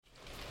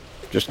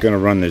Just going to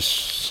run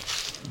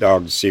this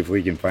dog to see if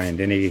we can find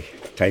any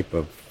type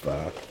of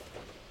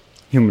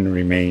human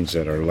remains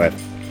that are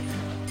left.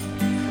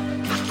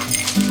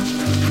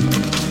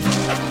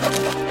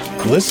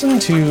 Listen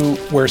to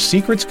Where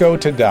Secrets Go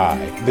to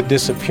Die, The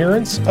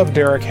Disappearance of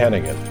Derek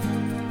Hennigan.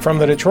 From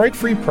the Detroit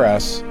Free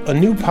Press, a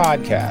new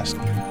podcast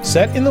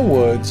set in the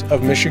woods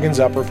of Michigan's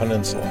Upper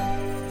Peninsula.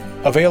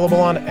 Available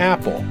on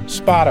Apple,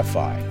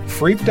 Spotify,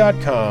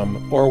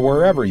 Freep.com, or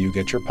wherever you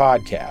get your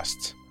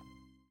podcasts.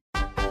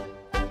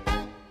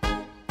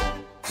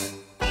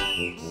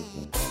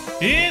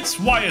 It's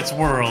Wyatt's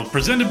World,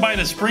 presented by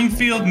the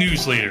Springfield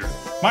News Leader.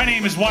 My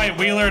name is Wyatt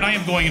Wheeler, and I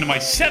am going into my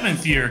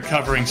 7th year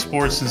covering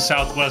sports in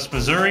Southwest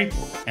Missouri,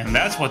 and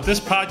that's what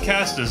this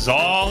podcast is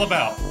all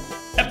about.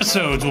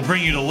 Episodes will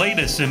bring you the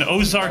latest in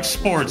Ozark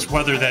sports,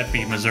 whether that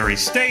be Missouri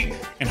State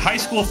and high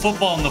school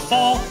football in the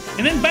fall,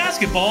 and then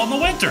basketball in the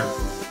winter.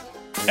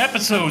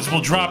 Episodes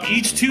will drop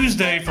each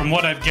Tuesday from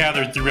what I've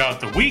gathered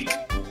throughout the week.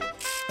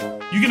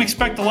 You can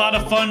expect a lot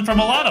of fun from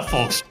a lot of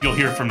folks. You'll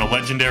hear from the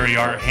legendary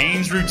Art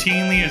Haynes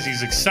routinely as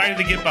he's excited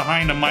to get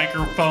behind a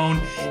microphone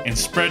and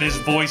spread his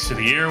voice to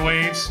the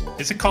airwaves.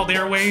 Is it called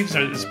airwaves?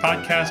 Or is this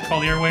podcast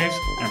called airwaves?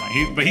 Never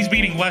mind. But he's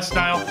beating West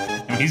Nile,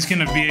 and he's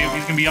gonna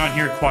be on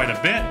here quite a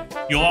bit.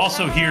 You'll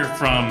also hear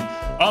from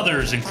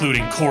others,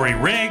 including Corey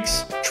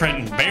Riggs,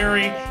 Trenton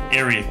Berry,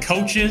 area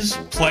coaches,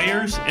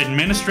 players,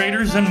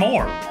 administrators, and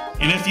more.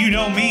 And if you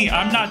know me,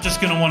 I'm not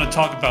just going to want to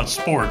talk about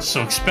sports,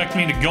 so expect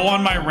me to go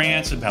on my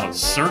rants about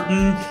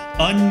certain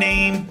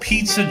unnamed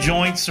pizza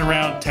joints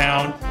around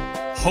town,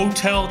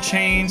 hotel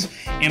chains,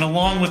 and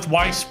along with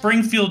why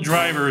Springfield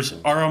drivers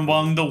are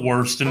among the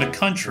worst in the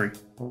country.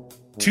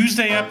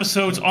 Tuesday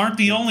episodes aren't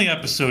the only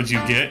episodes you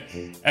get,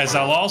 as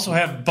I'll also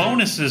have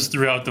bonuses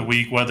throughout the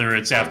week, whether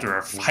it's after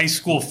a high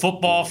school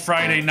football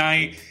Friday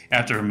night,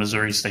 after a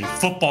Missouri State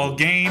football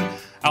game.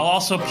 I'll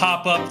also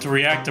pop up to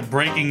react to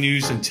breaking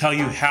news and tell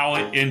you how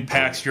it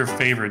impacts your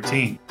favorite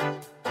team.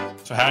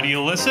 So how do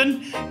you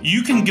listen?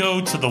 You can go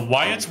to the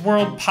Wyatt's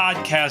World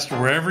podcast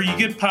wherever you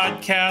get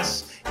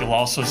podcasts. You'll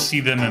also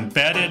see them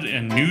embedded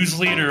in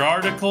newsletter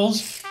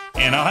articles,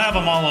 and I'll have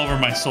them all over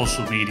my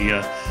social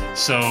media.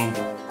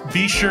 So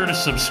be sure to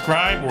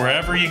subscribe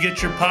wherever you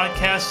get your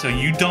podcasts so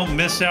you don't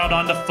miss out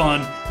on the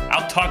fun.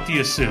 I'll talk to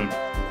you soon.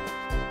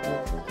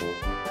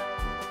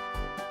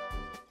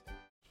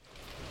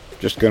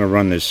 Just going to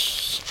run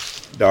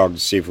this dog to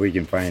see if we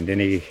can find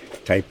any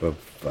type of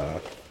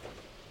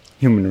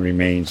human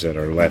remains that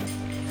are left.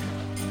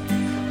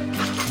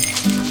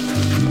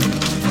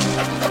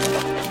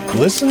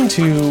 Listen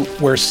to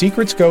Where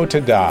Secrets Go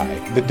to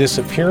Die, The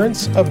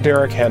Disappearance of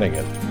Derek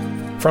Hennigan.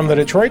 From the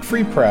Detroit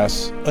Free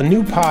Press, a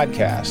new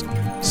podcast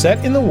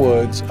set in the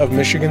woods of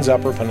Michigan's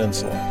Upper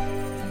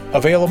Peninsula.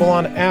 Available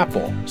on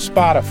Apple,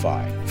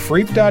 Spotify,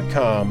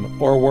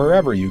 Freep.com, or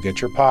wherever you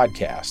get your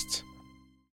podcasts.